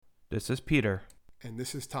This is Peter. And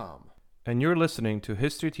this is Tom. And you're listening to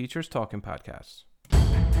History Teachers Talking Podcasts.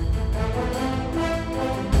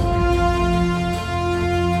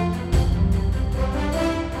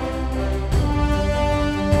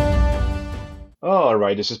 All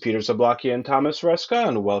right, this is Peter Zablocki and Thomas Reska,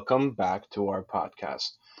 and welcome back to our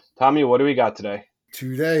podcast. Tommy, what do we got today?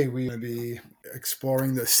 Today we're going to be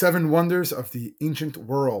exploring the 7 wonders of the ancient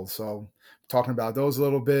world. So talking about those a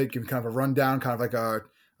little bit, giving kind of a rundown, kind of like a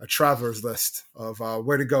traveler's list of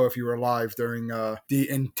where to go if you were alive during the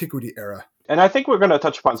antiquity era. And I think we're going to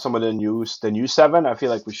touch upon some of the new 7. I feel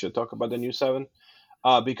like we should talk about the new 7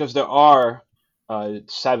 because there are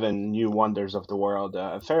 7 new wonders of the world,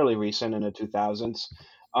 fairly recent in the 2000s.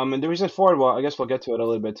 And the reason for it, well, I guess we'll get to it a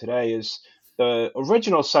little bit today, is the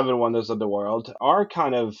original 7 wonders of the world are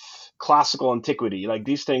kind of classical antiquity. Like,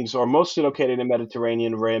 these things are mostly located in the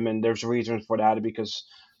Mediterranean Rim, and there's reasons for that because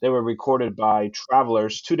they were recorded by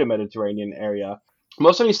travelers to the Mediterranean area.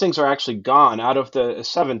 Most of these things are actually gone out of the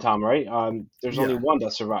 7, Tom, right? There's only one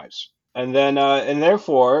that survives. And then, and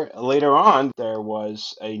therefore, later on, there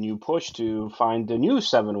was a new push to find the new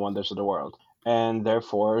 7 wonders of the world. And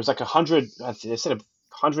therefore, it was like 100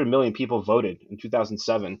 million people voted in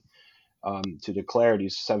 2007 to declare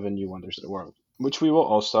these 7 new wonders of the world, which we will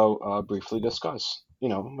also briefly discuss.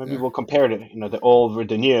 Maybe we'll compare the old with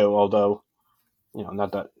the new, although,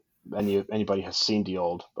 not that anybody has seen the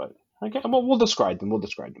old, but okay, we'll describe them.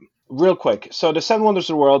 Real quick. So the 7 wonders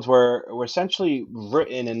of the world were essentially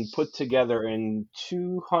written and put together in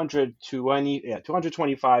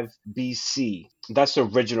 225 BC. That's the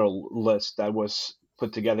original list that was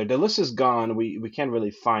put together. The list is gone. We can't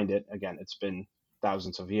really find it. Again, it's been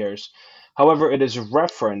thousands of years. However, it is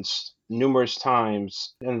referenced numerous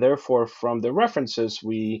times, and therefore from the references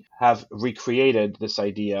we have recreated this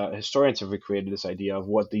idea, historians have recreated this idea of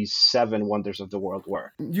what these 7 wonders of the world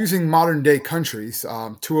were. Using modern day countries,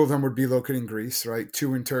 2 of them would be located in Greece, right?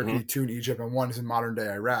 2 in Turkey, 2 in Egypt, and 1 is in modern day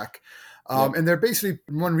Iraq. And they're basically,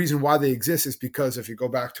 one reason why they exist is because if you go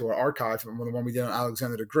back to our archive, the one we did on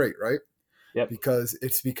Alexander the Great, right? Yep. Because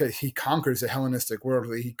he conquers the Hellenistic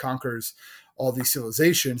world. He conquers all these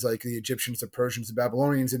civilizations like the Egyptians, the Persians, the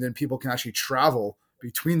Babylonians, and then people can actually travel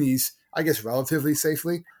between these, I guess, relatively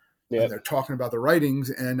safely. Yep. And they're talking about the writings,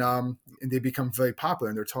 and they become very popular,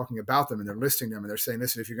 and they're talking about them, and they're listing them, and they're saying,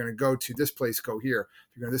 listen, if you're going to go to this place, go here.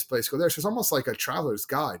 If you're going to this place, go there. So it's almost like a traveler's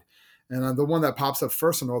guide. And the one that pops up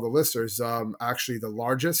first on all the lists is actually the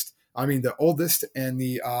largest. I mean, the oldest, and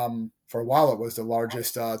the for a while it was the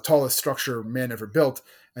largest, tallest structure man ever built,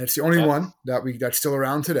 and it's the only one that's still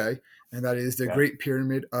around today, and that is the Great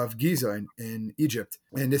Pyramid of Giza in Egypt.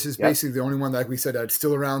 And this is basically the only one, like we said, that's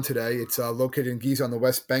still around today. It's located in Giza on the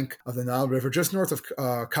west bank of the Nile River, just north of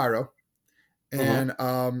Cairo. And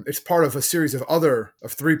it's part of a series of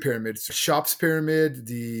 3 pyramids: Cheops Pyramid,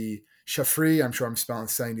 the Chafri, I'm sure I'm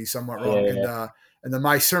saying these somewhat wrong, and the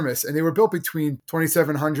Mycermus, and they were built between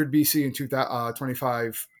 2700 BC and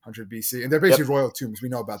 2500 BC, and they're basically royal tombs. We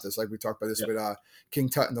know about this, like we talked about this with King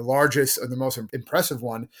Tut. And the largest and the most impressive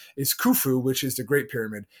one is Khufu, which is the Great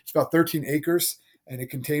Pyramid. It's about 13 acres, and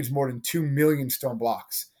it contains more than 2 million stone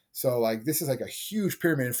blocks. So, like, this is like a huge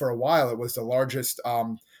pyramid, and for a while, it was the largest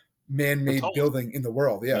man-made building in the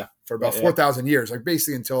world. For about 4,000 years, like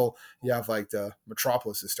basically until you have like the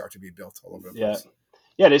metropolises start to be built all over the place.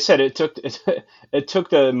 Yeah, they said it took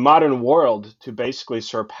the modern world to basically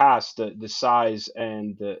surpass the size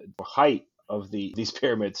and the height of these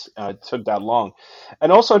pyramids. Took that long.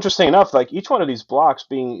 And also, interesting enough, like each one of these blocks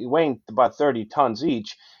weighing about 30 tons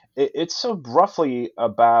each, it's so roughly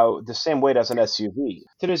about the same weight as an SUV.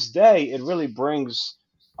 To this day, it really brings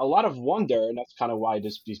a lot of wonder, and that's kind of why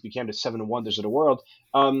these became the 7 wonders of the world.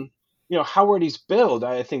 How were these built?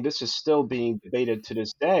 I think this is still being debated to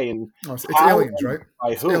this day. And it's aliens, right?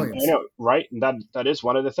 By whom? Aliens. I know, right? And that is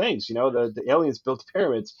one of the things. The aliens built the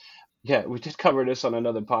pyramids. Yeah, we did cover this on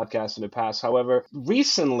another podcast in the past. However,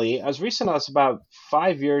 recently, as recent as about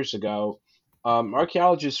 5 years ago,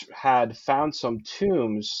 archaeologists had found some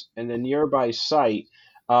tombs in the nearby site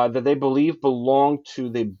that they believe belonged to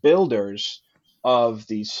the builders of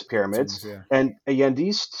these pyramids. And again,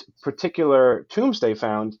 these particular tombs they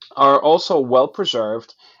found are also well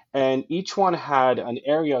preserved, and each one had an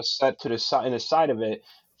area set to the side, in the side of it,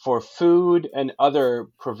 for food and other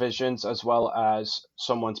provisions, as well as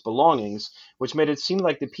someone's belongings, which made it seem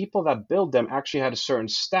like the people that built them actually had a certain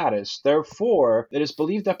status. Therefore, it is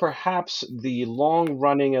believed that perhaps the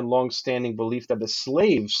long-running and long-standing belief that the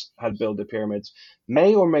slaves had built the pyramids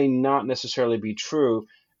may or may not necessarily be true.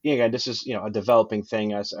 Again, this is a developing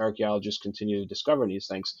thing as archaeologists continue to discover these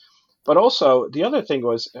things. But also, the other thing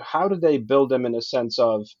was, how did they build them in a sense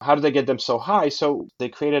of how did they get them so high? So they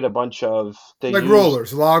created a bunch of, they Like used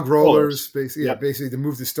rollers, log rollers. rollers, basically, yeah, Yep. basically to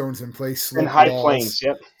move the stones in place, And slope the high walls, planes.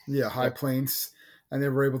 Yep. yeah, high Yep. planes, and they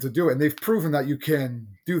were able to do it. And they've proven that you can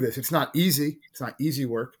do this. It's not easy. It's not easy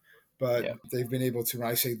work, but Yep. they've been able to. When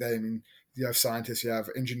I say they, I mean you have scientists, you have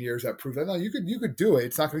engineers that prove that no, you could do it.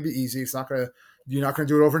 It's not going to be easy. It's not going to you're not going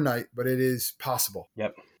to do it overnight, but it is possible.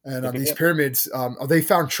 Yep. And these Yep. pyramids, they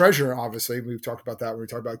found treasure. Obviously, we've talked about that when we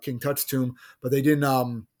talked about King Tut's tomb, but they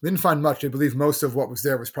didn't find much. They believe most of what was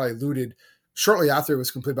there was probably looted shortly after it was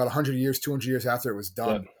complete, about 100 years, 200 years after it was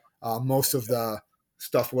Yep. done. Most of the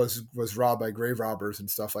stuff was robbed by grave robbers and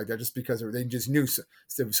stuff like that, just because they just knew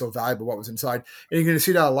it was so valuable what was inside. And you're going to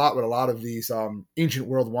see that a lot with a lot of these ancient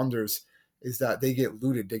world wonders, is that they get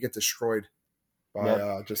looted, they get destroyed by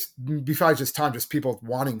Yep. just besides just time, just people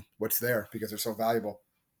wanting what's there because they're so valuable.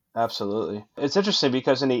 Absolutely. It's interesting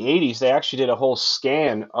because in the 80s, they actually did a whole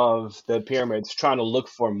scan of the pyramids trying to look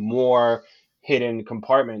for more hidden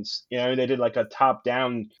compartments. They did like a top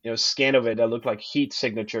down, scan of it that looked like heat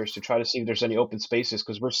signatures to try to see if there's any open spaces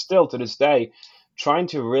because we're still to this day trying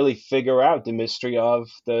to really figure out the mystery of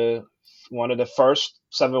the one of the first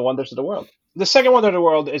seven wonders of the world. The second wonder of the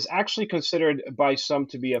world is actually considered by some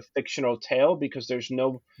to be a fictional tale because there's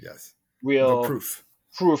no Yes, no real proof.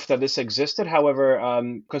 proof that this existed. However,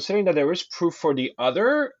 considering that there is proof for the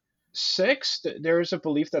other six, there is a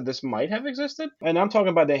belief that this might have existed. And I'm talking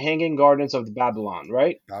about the Hanging Gardens of Babylon,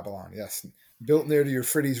 right? Babylon, yes. Built near the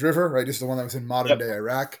Euphrates River, right? This is the one that was in modern Yep. day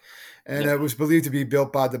Iraq. And Yep. it was believed to be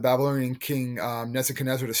built by the Babylonian king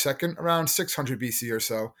Nebuchadnezzar II around 600 BC or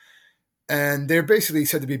so. And they're basically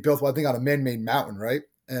said to be built, well, I think, on a man made mountain, right?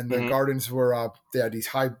 And the Hmm. gardens were, they had these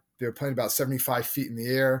high, they were planted about 75 feet in the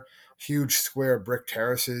air, huge square brick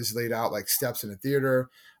terraces laid out like steps in a theater.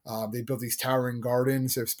 They built these towering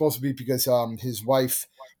gardens. They're supposed to be because his wife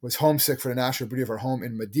was homesick for the natural beauty of her home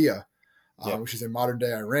in Medea, Yep. which is in modern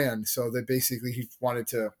day Iran. So that basically he wanted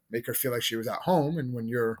to make her feel like she was at home. And when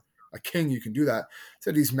you're a king, you can do that.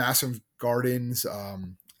 So these massive gardens,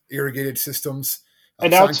 irrigated systems.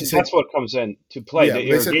 And Scientists say, that's what comes in to play, yeah, the well,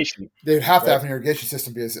 they said irrigation, they'd have to right? have an irrigation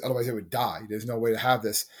system because otherwise they would die. There's no way to have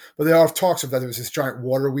this. But there are talks of that there was this giant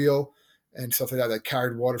water wheel and stuff like that that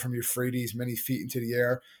carried water from Euphrates many feet into the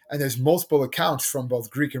air. And there's multiple accounts from both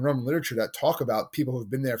Greek and Roman literature that talk about people who've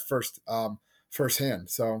been there firsthand.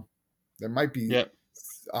 So there might be Yep.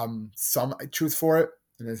 some truth for it,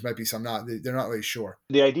 and there might be some not. They're not really sure.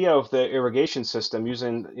 The idea of the irrigation system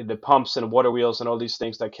using the pumps and water wheels and all these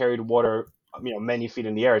things that carried water, many feet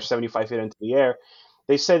in the air, 75 feet into the air,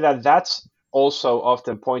 they say that that's also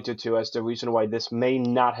often pointed to as the reason why this may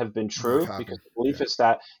not have been Might have true, because happened. the belief Yeah, is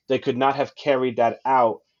that they could not have carried that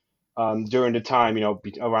out during the time,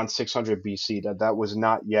 around 600 BC, that was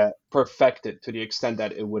not yet perfected to the extent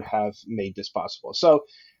that it would have made this possible. So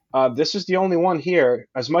this is the only one here.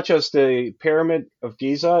 As much as the Pyramid of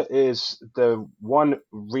Giza is the one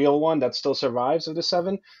real one that still survives of the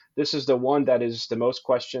seven, this is the one that is the most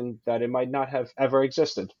questioned that it might not have ever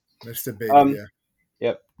existed. it's debated. Um, Yeah,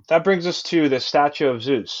 yep. That brings us to the statue of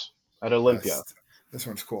Zeus at Olympia. yes, this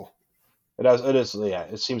one's cool. Yeah.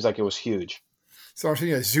 It seems like it was huge. So I'm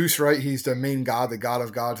saying, yeah, Zeus, right? He's the main god, the god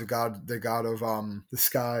of gods, the god of the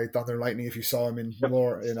sky, thunder, lightning. If you saw him in Yep.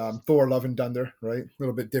 lore in Thor: Love and Thunder, right? A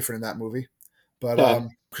little bit different in that movie, but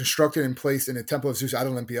constructed and placed in a temple of Zeus at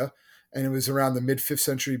Olympia, and it was around the mid 5th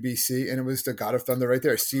century BC, and it was the god of thunder right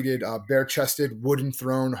there, seated, bare chested, wooden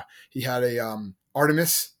throne. He had a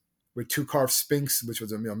Artemis with two carved sphinx, which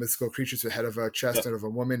was a mythical creature, the head of a chest Yep. and of a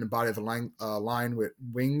woman, and body of a lion with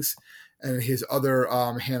wings. And his other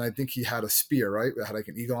hand, I think he had a spear, right? That had like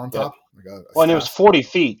an eagle on Yep. top, like a Well, and it was staff. 40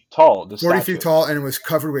 feet tall, the 40 feet statue. tall, and it was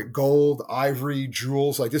covered with gold, ivory,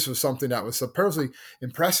 jewels. Like this was something that was supposedly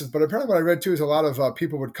impressive. But apparently, what I read too is a lot of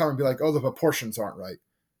people would come and be like, "Oh, the proportions aren't right.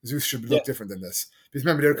 Zeus should Yeah. look different than this." Because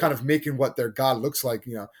remember, they're kind of making what their god looks like.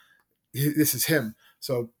 This is him.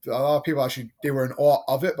 So a lot of people actually they were in awe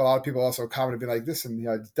of it, but a lot of people also commented, be like, "This and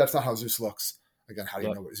that's not how Zeus looks." Again, how do you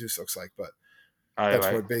Yep. know what Zeus looks like? But All right, that's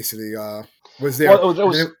right. what basically was there. Well, And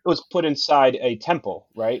then it was put inside a temple,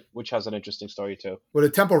 right? Which has an interesting story too. well, the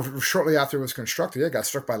temple shortly after it was constructed, it got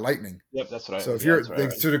struck by lightning. Yep, that's what So if yeah, you're that's what I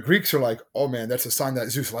read. so the Greeks are like, oh man, that's a sign that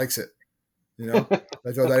Zeus likes it. They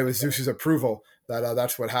thought that it was Zeus's approval that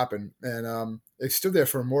that's what happened, and it stood there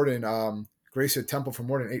for more than graced the temple for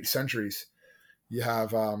more than 8 centuries. You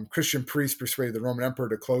have Christian priests persuaded the Roman emperor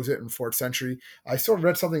to close it in 4th century. I sort of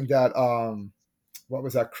read something that what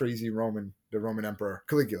was that crazy the Roman emperor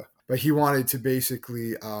Caligula, but he wanted to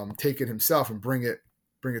basically take it himself and bring it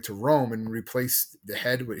bring it to Rome and replace the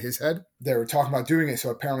head with his head. They were talking about doing it, so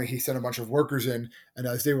apparently he sent a bunch of workers in, and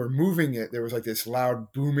as they were moving it, there was like this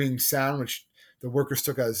loud booming sound, which the workers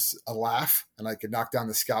took as a laugh, and like it knocked down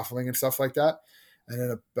the scaffolding and stuff like that. And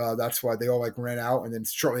then that's why they all like ran out. And then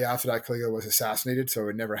shortly after that, Caligula was assassinated, so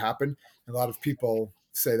it never happened. And a lot of people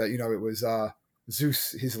say that, it was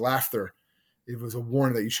Zeus, his laughter. It was a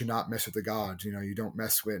warning that you should not mess with the gods. You don't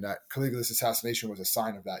mess with that. Caligula's assassination was a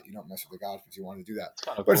sign of that. You don't mess with the gods because you want to do that.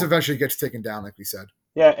 But cool. It eventually gets taken down, like we said.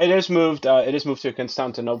 Yeah, it is moved. It is moved to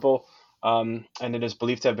Constantinople, and it is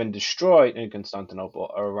believed to have been destroyed in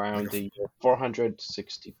Constantinople around the year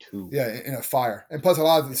 462. Yeah, in a fire. And plus, a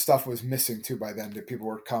lot of the stuff was missing too by then. That people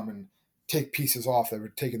would come and take pieces off. They were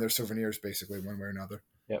taking their souvenirs basically one way or another.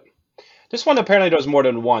 Yep. This one apparently does more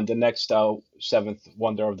than one. The next seventh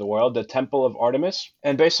wonder of the world, the Temple of Artemis.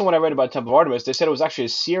 And based on what I read about Temple of Artemis, they said it was actually a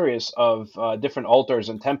series of different altars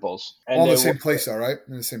and temples. And all in the same place, though, right?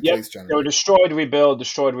 In the same place, generally. They were destroyed,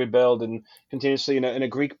 rebuild, and continuously in a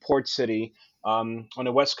Greek port city on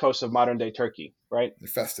the west coast of modern-day Turkey, right?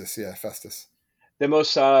 Festus. The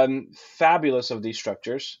most fabulous of these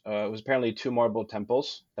structures was apparently two marble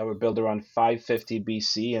temples that were built around 550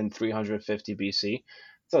 BC and 350 BC.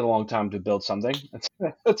 It's a long time to build something.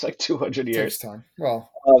 It's like 200 years. It takes time. Well,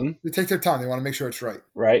 they take their time. They want to make sure it's right.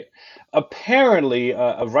 Right. Apparently,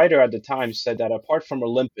 a writer at the time said that apart from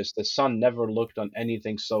Olympus, the sun never looked on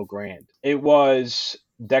anything so grand. It was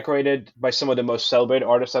decorated by some of the most celebrated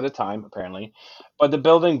artists at the time, apparently. But the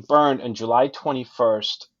building burned on July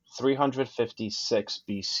 21st, 356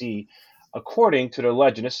 BC, according to the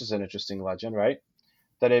legend. This is an interesting legend, right?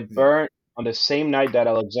 That it burned on the same night that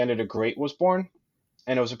Alexander the Great was born.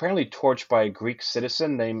 And it was apparently torched by a Greek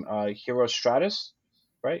citizen named Herostratus,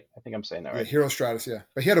 right? I think I'm saying that right. Yeah, Herostratus, yeah.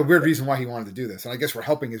 But he had a weird reason why he wanted to do this. And I guess we're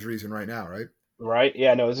helping his reason right now, right? Right?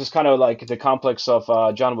 Yeah, no, this is kind of like the complex of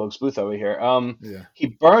John Wilkes Booth over here. He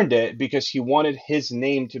burned it because he wanted his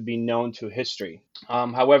name to be known to history.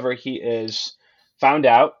 However, he is found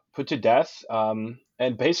out, put to death,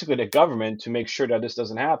 and basically the government, to make sure that this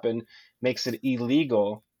doesn't happen, makes it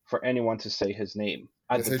illegal for anyone to say his name.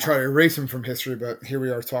 They try to erase him from history, but here we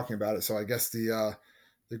are talking about it. So I guess the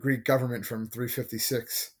Greek government from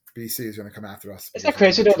 356 BC is going to come after us. Isn't that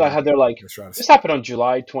crazy though? That they're like, this happened on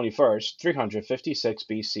July 21st, 356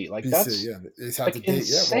 BC. Like BC, that's it's like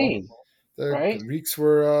insane. Yeah, well, right? The Greeks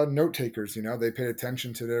were note takers. They paid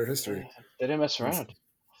attention to their history. They didn't mess around.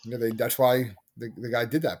 That's why the guy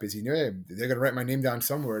did that, because he knew, hey, they're going to write my name down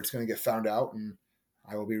somewhere. It's going to get found out, and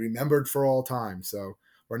I will be remembered for all time. So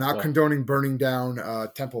we're not condoning burning down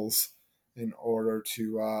temples in order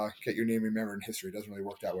to get your name remembered in history. It doesn't really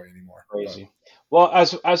work that way anymore. Crazy. Well,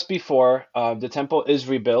 as before, the temple is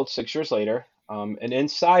rebuilt 6 years later, and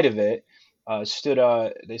inside of it stood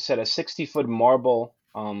they said a 60-foot marble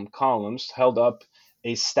columns held up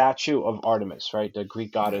a statue of Artemis, right, the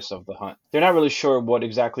Greek goddess of the hunt. They're not really sure what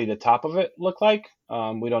exactly the top of it looked like.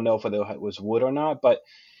 We don't know if it was wood or not, but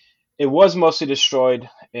it was mostly destroyed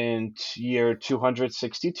in year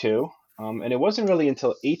 262, and it wasn't really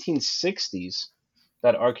until 1860s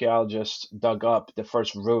that archaeologists dug up the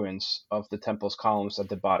first ruins of the temple's columns at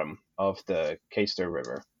the bottom of the Cayster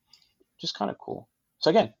River, which is kind of cool. So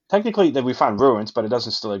again, technically that we found ruins, but it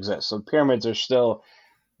doesn't still exist. So pyramids are still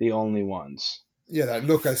the only ones. Yeah, that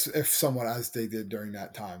look as if somewhat as they did during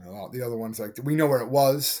that time. The other ones, like, we know where it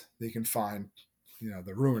was. They can find,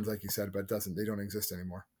 the ruins, like you said, but they don't exist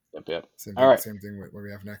anymore. Yep. Same thing with what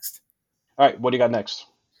we have next. All right, what do you got next?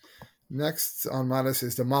 Next on my list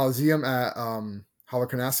is the Mausoleum at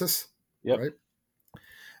Halicarnassus. Yep. Right?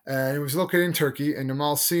 And it was located in Turkey, and the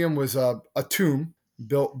Mausoleum was a tomb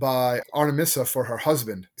built by Artemisia for her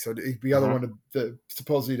husband. So the other one,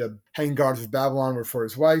 supposedly the hanging guards of Babylon, were for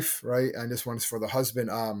his wife, right? And this one's for the husband.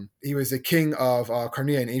 He was the king of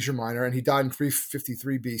Carnea in Asia Minor, and he died in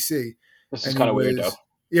 353 BC. This is kind of weird, though.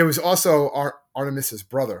 It was also Artemisia's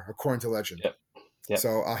brother, according to legend. Yep.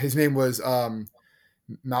 So his name was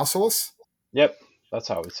Mausolus. Yep, that's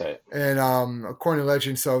how I would say it. And according to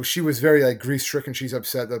legend, so she was very grief-stricken. She's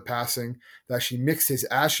upset at the passing, that she mixed his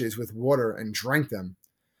ashes with water and drank them,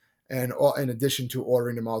 and in addition to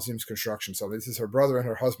ordering the mausoleum's construction. So this is her brother and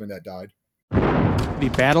her husband that died.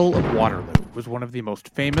 The Battle of Waterloo was one of the most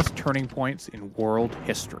famous turning points in world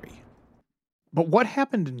history. But what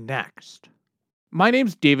happened next? My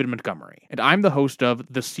name's David Montgomery, and I'm the host of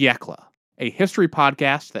The Siècle, a history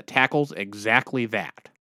podcast that tackles exactly that.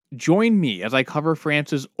 Join me as I cover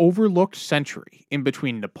France's overlooked century in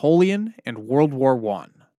between Napoleon and World War I.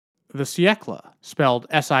 The Siècle, spelled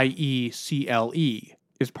Siecle,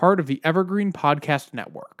 is part of the Evergreen Podcast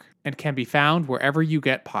Network and can be found wherever you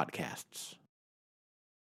get podcasts.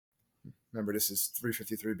 Remember, this is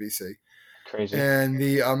 353 BC. Crazy. And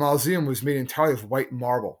the mausoleum was made entirely of white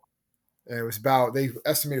marble. And it was they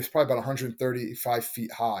estimated it was probably about 135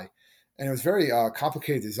 feet high. And it was very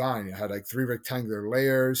complicated design. It had like 3 rectangular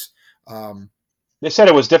layers. They said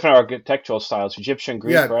it was different architectural styles, Egyptian,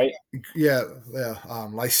 Greek, right? Yeah.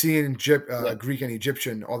 Lycian, Greek, and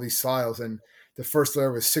Egyptian, all these styles. And the first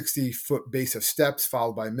layer was 60-foot base of steps,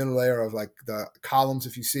 followed by a middle layer of like the columns,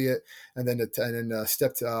 if you see it, and then a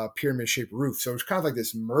stepped pyramid-shaped roof. So it was kind of like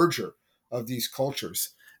this merger of these cultures.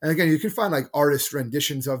 And again, you can find like artist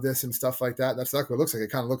renditions of this and stuff like that. That's not what it looks like.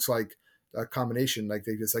 It kind of looks like a combination, like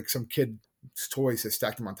they just like some kid's toys that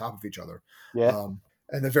stacked them on top of each other. Yeah.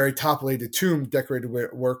 And the very top laid the tomb, decorated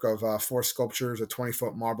with work of 4 sculptures, a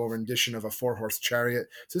 20-foot marble rendition of a 4-horse chariot.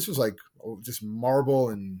 So this was like just marble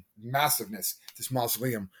and massiveness, this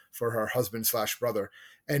mausoleum for her husband/brother.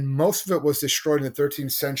 And most of it was destroyed in the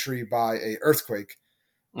 13th century by an earthquake.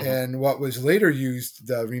 Mm-hmm. And what was later used,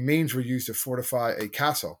 the remains were used to fortify a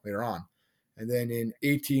castle later on. And then in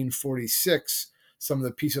 1846, some of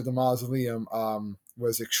the piece of the mausoleum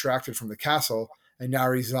was extracted from the castle and now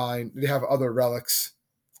reside. They have other relics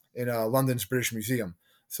in London's British Museum.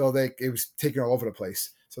 So it was taken all over the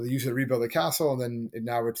place. So they used it to rebuild the castle, and then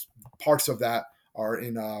now parts of that are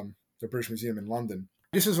in the British Museum in London.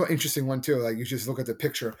 This is an interesting one too. Like you just look at the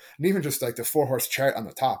picture, and even just like the 4-horse chariot on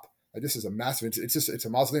the top. Like this is a massive. It's a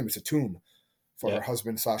mausoleum. It's a tomb for her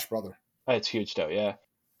husband/brother. It's huge though. Yeah.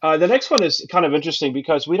 The next one is kind of interesting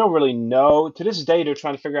because we don't really know. To this day, they're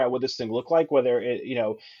trying to figure out what this thing looked like. Whether it,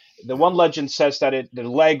 the one legend says that the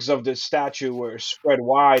legs of the statue were spread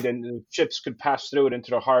wide and the ships could pass through it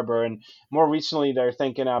into the harbor. And more recently, they're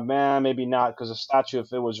thinking, man, maybe not, because the statue,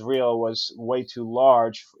 if it was real, was way too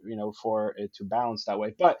large, for it to balance that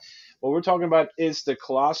way. But what we're talking about is the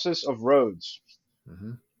Colossus of Rhodes.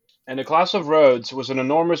 Mm-hmm. And the Colossus of Rhodes was an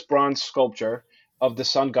enormous bronze sculpture of the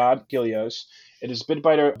sun god Helios. It is built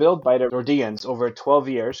by the Rhodians over 12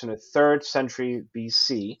 years in the 3rd century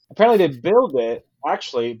BC. Apparently, they built it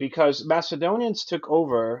actually because Macedonians took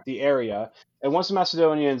over the area, and once the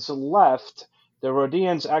Macedonians left, the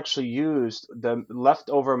Rhodians actually used the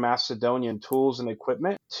leftover Macedonian tools and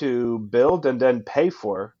equipment to build and then pay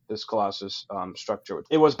for this Colossus structure.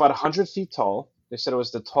 It was about 100 feet tall. They said it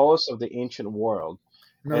was the tallest of the ancient world.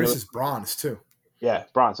 No, this is bronze too. Yeah,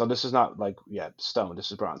 bronze. So this is not stone.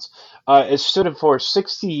 This is bronze. It stood for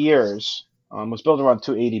 60 years. Was built around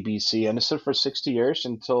 280 BC, and it stood for 60 years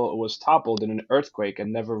until it was toppled in an earthquake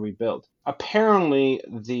and never rebuilt. Apparently,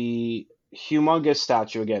 the humongous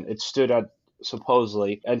statue, again, it stood at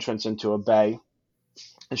supposedly entrance into a bay,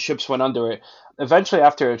 and ships went under it. Eventually,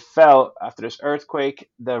 after it fell, after this earthquake,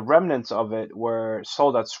 the remnants of it were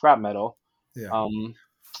sold as scrap metal. Yeah.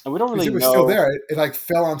 And we don't really know. It was still there. It like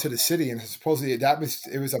fell onto the city, and supposedly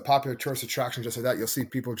it was a popular tourist attraction. Just like that, you'll see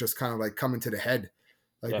people just kind of like coming to the head,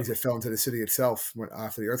 because it fell into the city itself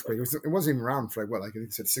after the earthquake. It wasn't even around for I think you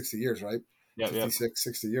said 60 years, right? Yeah, 56,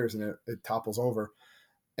 60 years, and it topples over.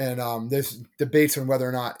 And there's debates on whether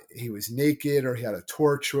or not he was naked or he had a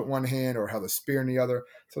torch with one hand or held a spear in the other.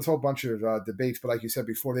 So it's a whole bunch of debates. But like you said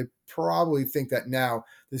before, they probably think that now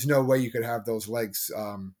there's no way you could have those legs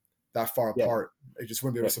that far apart. It just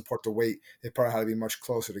wouldn't be able to support the weight. They probably had to be much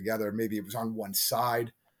closer together. Maybe it was on one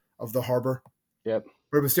side of the harbor. Yep.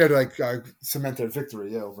 But it was there to cement their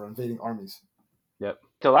victory over invading armies. Yep.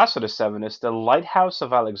 The last of the 7 is the Lighthouse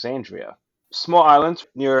of Alexandria. Small island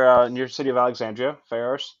near the city of Alexandria,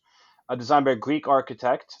 Pharos, designed by a Greek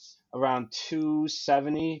architect around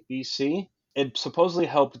 270 BC. It supposedly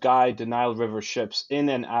helped guide the Nile River ships in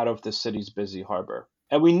and out of the city's busy harbor.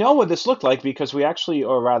 And we know what this looked like because we actually,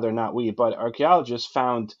 or rather not we, but archaeologists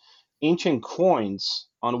found ancient coins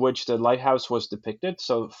on which the lighthouse was depicted.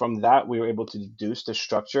 So from that, we were able to deduce the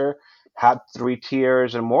structure had 3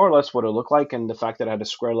 tiers and more or less what it looked like, and the fact that it had a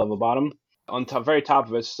square level bottom. On top, very top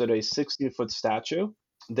of it stood a 16-foot statue.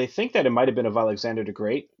 They think that it might have been of Alexander the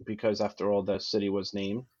Great because, after all, the city was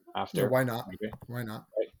named after. Yeah, why not? Why not?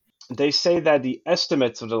 Right. They say that the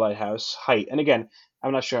estimates of the lighthouse height, and again,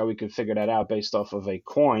 I'm not sure how we could figure that out based off of a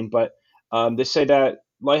coin, but they say that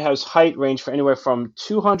lighthouse height range for anywhere from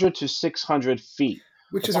 200 to 600 feet.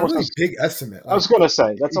 Which is a really big estimate. I was going to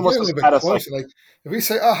say, that's almost a little bit closer. Like, if we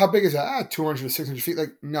say, how big is that? 200 to 600 feet. Like,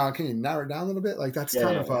 no, can you narrow it down a little bit? Like, that's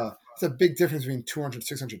it's a big difference between 200 to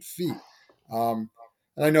 600 feet. And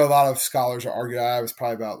I know a lot of scholars are arguing it was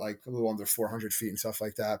probably about like a little under 400 feet and stuff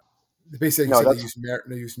like that. Basically,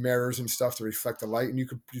 they used mirrors and stuff to reflect the light, and you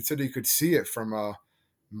said you could see it from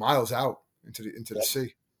miles out into the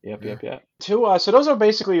sea. Yep. So those are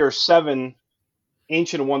basically your 7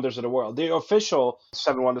 ancient wonders of the world. The official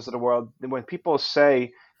 7 wonders of the world, when people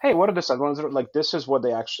say hey, what are the seven wonders? Like, this is what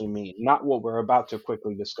they actually mean, not what we're about to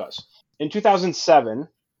quickly discuss. In 2007,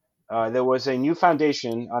 there was a new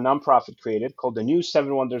foundation, a nonprofit created called the New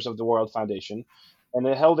Seven Wonders of the World Foundation, and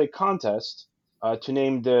it held a contest to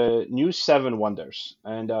name the new seven wonders.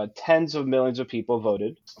 And tens of millions of people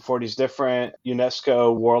voted for these different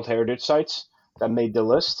UNESCO World Heritage sites that made the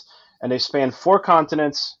list. And they span four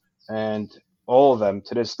continents, and all of them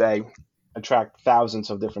to this day attract thousands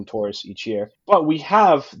of different tourists each year. But we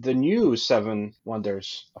have the new seven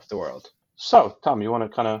wonders of the world. So, Tom, you want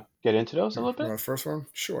to kind of get into those a little You bit? want the first one?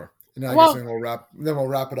 Sure. And I guess Well, we'll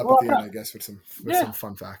wrap it up at well, the end, I guess, with yeah, some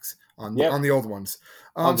fun facts on yep, the old ones.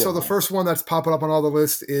 I'll So do the that. first one that's popping up on all the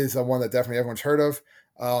list is one that definitely everyone's heard of,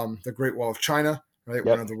 the Great Wall of China, right?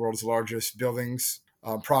 One Yep. of the world's largest buildings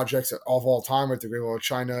projects of all time. With the Great Wall of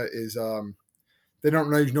China is they don't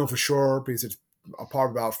really know for sure because it's a part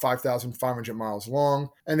of about 5,500 miles long,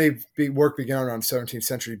 and work began around 17th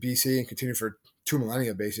century BC and continued for 2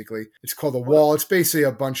 millennia basically. It's called a wall. It's basically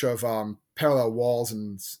a bunch of parallel walls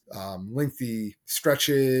and lengthy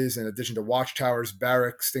stretches, in addition to watchtowers,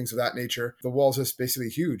 barracks, things of that nature. The wall's just basically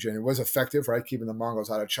huge, and it was effective, right? Keeping the Mongols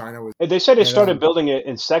out of China. And they said they And started building it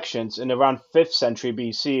in sections in around 5th century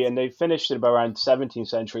BC, and they finished it by around 17th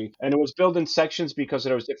century. And it was built in sections because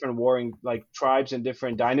there was different warring like tribes and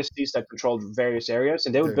different dynasties that controlled various areas,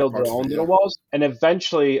 and they would the build their parts of own it, little yeah. walls. And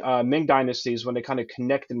eventually, Ming dynasties, when they kind of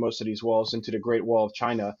connected most of these walls into the Great Wall of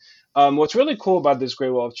China. What's really cool about this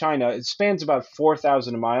Great Wall of China, it spans about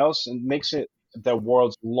 4,000 miles and makes it the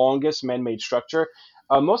world's longest man-made structure.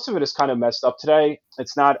 Most of it is kind of messed up today.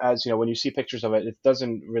 It's not as, when you see pictures of it, it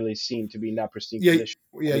doesn't really seem to be in that pristine Yeah, condition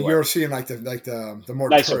yeah, anywhere. you're seeing the more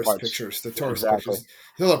Nicer tourist parts. pictures, the Yeah, tourist exactly. pictures.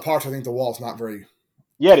 The other parts, I think the wall's not very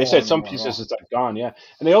Yeah, they tall said some anymore at pieces all. it's like gone. Yeah,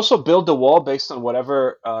 and they also build the wall based on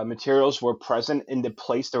whatever materials were present in the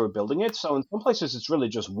place they were building it. So in some places it's really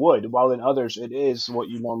just wood, while in others it is what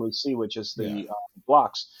you normally see, which is Yeah. the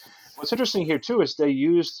blocks. What's interesting here too is they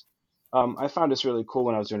used. I found this really cool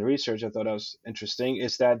when I was doing research. I thought that was interesting.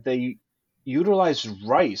 Is that they utilized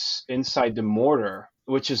rice inside the mortar,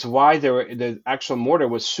 which is why the actual mortar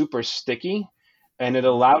was super sticky, and it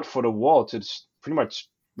allowed for the wall to pretty much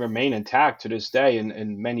remain intact to this day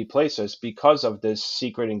in many places because of this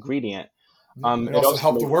secret ingredient. Yeah. It It also also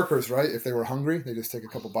helped the made workers, right? If they were hungry, they just take a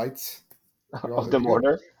couple bites. of They'd the be good.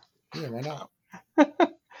 mortar. Yeah, why not?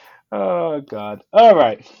 Oh God! All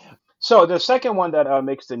right. So the second one that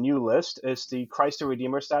makes the new list is the Christ the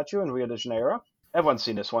Redeemer statue in Rio de Janeiro. Everyone's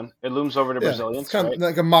seen this one. It looms over the Yeah, it's Brazilians, kind of right?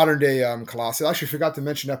 like a modern day Colossus. I actually forgot to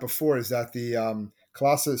mention that before. Is that the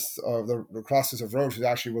Colossus of the Colossus of Rhodes was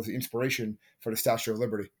actually was the inspiration for the Statue of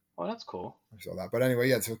Liberty. Oh, that's cool. I saw that. But anyway,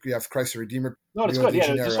 yeah. So you have Christ the Redeemer, No, it's Rio good. de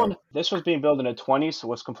Yeah, this Janeiro. one, this was being built in the 20s,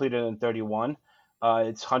 was completed in 31.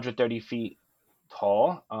 It's 130 feet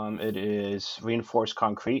tall. It is reinforced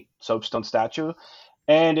concrete soapstone statue,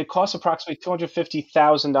 and it costs approximately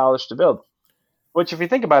 $250,000 to build. Which, if you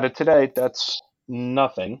think about it today, that's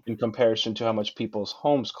nothing in comparison to how much people's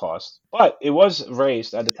homes cost. But it was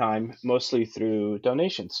raised at the time mostly through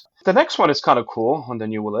donations. The next one is kind of cool on the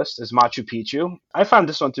new list is Machu Picchu. I found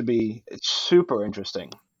this one to be super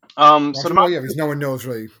interesting. So the Well, yeah, Machu, because no one knows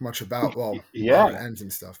really much about how it yeah, ends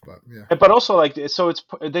and stuff. But yeah, but also like so it's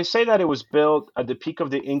they say that it was built at the peak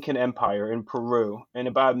of the Incan Empire in Peru in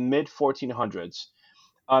about mid 1400s.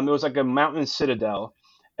 It was like a mountain citadel.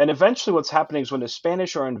 And eventually, what's happening is when the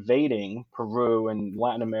Spanish are invading Peru and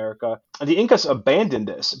Latin America, the Incas abandoned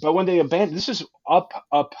this. But when they abandoned, this is up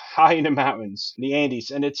high in the mountains, the Andes,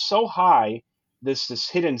 and it's so high, this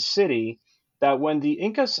hidden city, that when the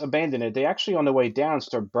Incas abandoned it, they actually on the way down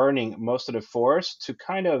start burning most of the forest to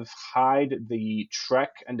kind of hide the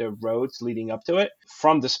trek and the roads leading up to it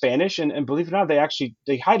from the Spanish. And believe it or not,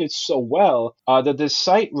 they hide it so well that this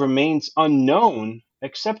site remains unknown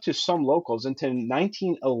except to some locals until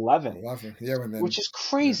 1911, 11. Yeah, and which then is yeah.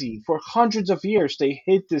 crazy. For hundreds of years, they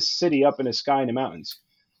hid this city up in the sky in the mountains.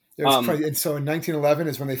 It was Um, crazy. And so in 1911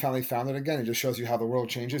 is when they finally found it again. It just shows you how the world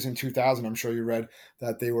changes. In 2000, I'm sure you read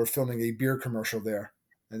that they were filming a beer commercial there.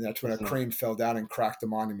 And that's when a isn't it, crane fell down and cracked the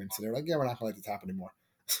monument. So they're like, yeah, we're not going to let this happen anymore.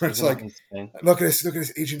 So it's isn't that like, insane? look at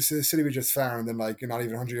this ancient city we just found. And then like, not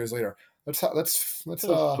even 100 years later, It was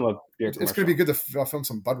from a beer it's going to be commercial. good to film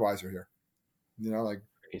some Budweiser here. Like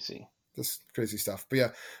Crazy. just crazy stuff. But yeah,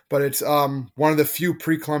 but it's one of the few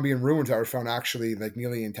pre-Columbian ruins that were found actually like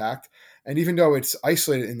nearly intact. And even though it's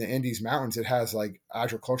isolated in the Andes Mountains, it has like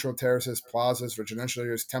agricultural terraces, plazas, residential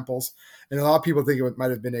areas, temples, and a lot of people think it might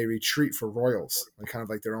have been a retreat for royals, like kind of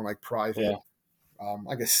like their own like private Yeah.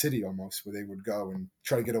 I guess, city almost, where they would go and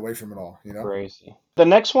try to get away from it all. Crazy. The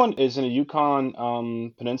next one is in the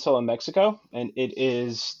Yukon Peninsula in Mexico, and it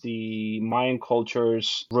is the Mayan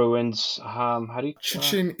culture's ruins. How do you?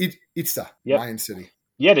 Chichen Itza, Yep. Mayan city.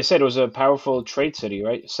 Yeah, they said it was a powerful trade city,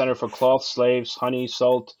 right? Center for cloth, slaves, honey,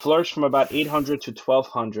 salt. Flourished from about 800 to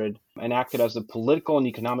 1200 and acted as the political and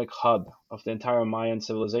economic hub of the entire Mayan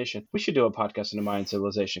civilization. We should do a podcast on the Mayan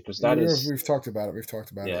civilization because We've talked about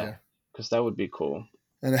it. Yeah, because that would be cool.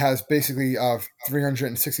 And it has basically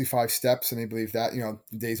 365 steps, and they believe that,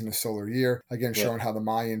 days in a solar year. Again, showing how the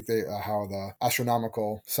Mayan, how the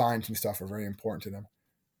astronomical signs and stuff are very important to them.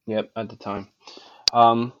 Yep, at the time.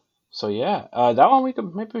 So yeah, that one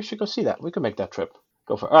maybe we should go see that. We could make that trip.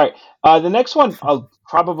 Go for it. All right. The next one,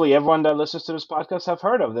 probably everyone that listens to this podcast have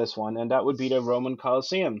heard of this one, and that would be the Roman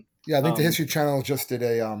Colosseum. Yeah, I think the History Channel just did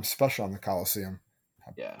a special on the Colosseum.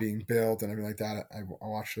 Yeah. Being built and everything like that. I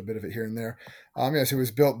watched a bit of it here and there. Yes, it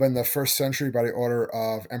was built in the 1st century by the order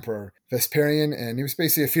of Emperor Vespasian, and it was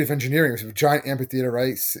basically a feat of engineering. It was a giant amphitheater,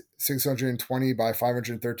 right? 620 by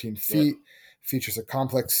 513 feet. Yep. Features a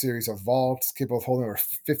complex series of vaults capable of holding over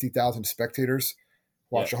 50,000 spectators.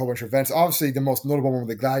 Watched a whole bunch of events. Obviously, the most notable one with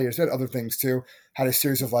the gladiators. They had other things too. Had a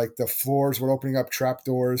series of the floors were opening up,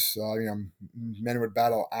 trapdoors. Men would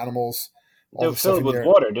battle animals. They were filled with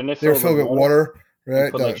water, didn't they? They were filled with water.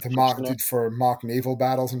 Right, Put, for mock naval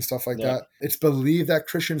battles and stuff like that. It's believed that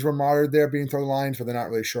Christians were martyred there, being thrown lines, but they're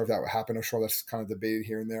not really sure if that would happen. I'm sure that's kind of debated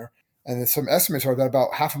here and there. And then some estimates are that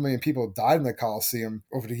about 500,000 people died in the Colosseum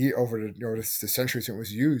over the centuries when it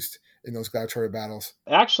was used in those gladiatorial battles.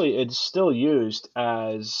 Actually, it's still used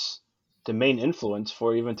as the main influence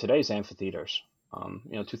for even today's amphitheaters.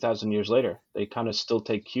 2,000 years later, they kind of still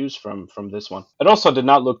take cues from this one. It also did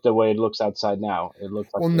not look the way it looks outside now. It looked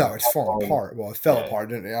like it's fallen apart. Well, it fell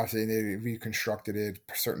apart. Obviously, they reconstructed it,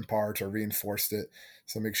 certain parts, or reinforced it,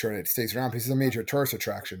 so make sure that it stays around because it's a major tourist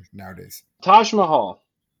attraction nowadays. Taj Mahal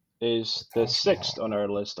is the 6th on our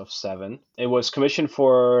list of 7. It was commissioned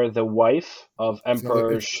for the wife of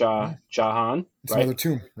Emperor Shah Jahan. It's another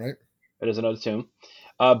tomb, right? It is another tomb.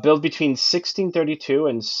 Built between 1632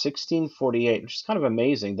 and 1648, which is kind of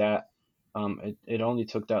amazing that it only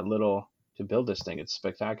took that little to build this thing. It's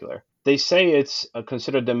spectacular. They say it's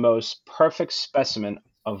considered the most perfect specimen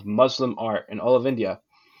of Muslim art in all of India.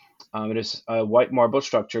 It is a white marble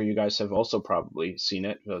structure. You guys have also probably seen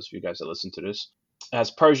it, those of you guys that listen to this. It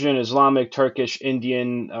has Persian, Islamic, Turkish,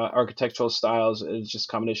 Indian architectural styles. It's just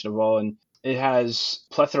a combination of all. And it has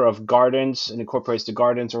a plethora of gardens and incorporates the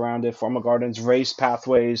gardens around it, formal gardens, raised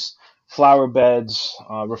pathways, flower beds,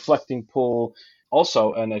 reflecting pool.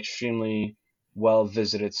 Also an extremely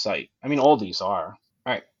well-visited site. I mean, all these are.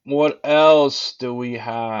 All right. What else do we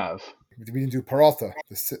have? We didn't do Peralta,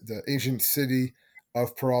 the ancient city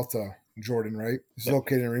of Peralta, Jordan, right? It's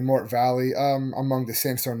located in a remote valley among the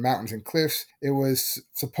sandstone mountains and cliffs. It was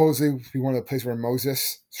supposedly to be one of the places where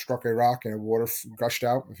Moses struck a rock and water gushed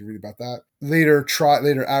out, if you read about that. Later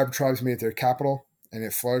Arab tribes made it their capital, and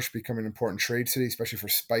it flourished, becoming an important trade city, especially for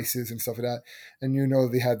spices and stuff like that. And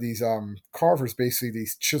they had these carvers, basically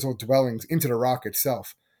these chiseled dwellings into the rock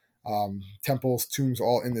itself. Temples, tombs,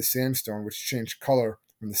 all in the sandstone, which changed color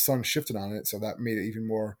when the sun shifted on it, so that made it even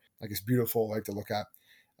more, beautiful, to look at.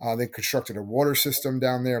 They constructed a water system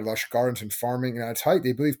down there, lush gardens and farming. And at its height,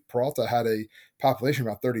 they believe Peralta had a population of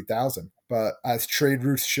about 30,000. But as trade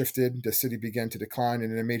routes shifted, the city began to decline,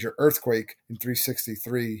 and a major earthquake in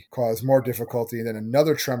 363 caused more difficulty, and then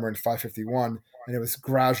another tremor in 551, and it was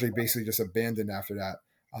gradually basically just abandoned after that.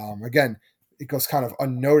 Again, it goes kind of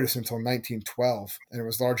unnoticed until 1912, and it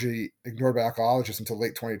was largely ignored by archaeologists until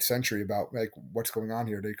late 20th century about what's going on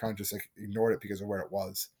here. They kind of just ignored it because of where it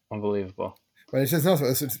was. Unbelievable. But it's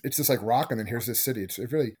just like rock, and then here's this city. It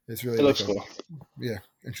looks cool. Yeah,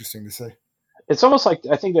 interesting to say. It's almost like,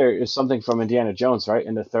 I think there is something from Indiana Jones, right?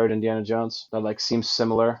 In the third Indiana Jones that seems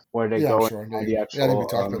similar, where they go sure. on the actual. Yeah, I think we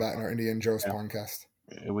talked about that in our Indiana Jones podcast.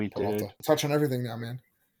 We did. Touch on everything now, man.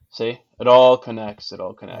 See, it all connects.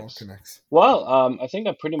 Well, I think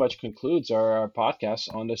that pretty much concludes our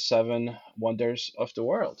podcast on the 7 wonders of the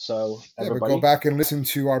world. So everybody, but go back and listen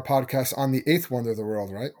to our podcast on the 8th wonder of the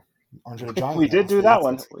world, right? Andre the Giant. We did do that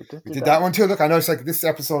one. We did that one too. Look, I know it's this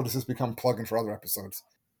episode has just become plug-in for other episodes.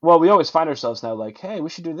 Well, we always find ourselves now hey, we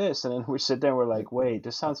should do this. And then we sit there and we're like, wait,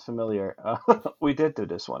 this sounds familiar. We did do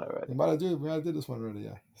this one already. We did this one already,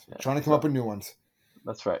 yeah. Trying to come up with new ones.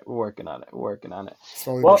 That's right. We're working on it.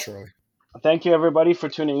 Slowly but surely. Thank you, everybody, for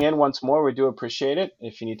tuning in once more. We do appreciate it.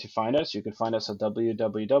 If you need to find us, you can find us at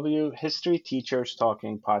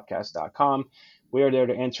www.historyteacherstalkingpodcast.com. We are there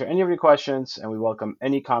to answer any of your questions, and we welcome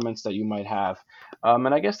any comments that you might have.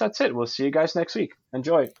 And I guess that's it. We'll see you guys next week.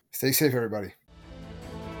 Enjoy. Stay safe, everybody.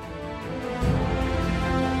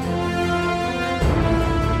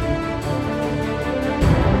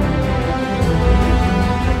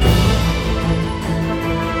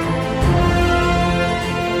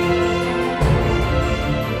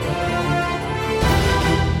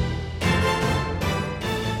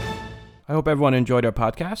 I hope everyone enjoyed our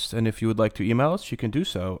podcast, and if you would like to email us, you can do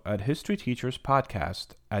so at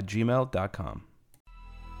historyteacherspodcast@gmail.com.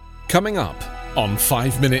 Coming up on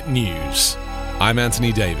 5 Minute News, I'm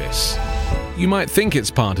Anthony Davis. You might think it's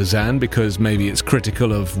partisan because maybe it's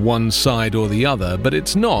critical of one side or the other, but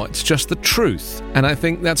it's not, it's just the truth. And I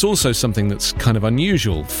think that's also something that's kind of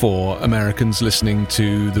unusual for Americans listening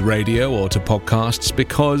to the radio or to podcasts,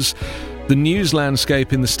 because the news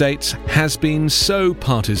landscape in the States has been so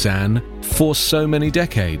partisan for so many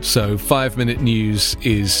decades. So 5 Minute News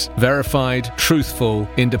is verified, truthful,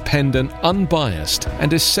 independent, unbiased,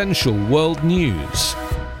 and essential world news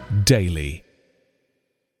daily.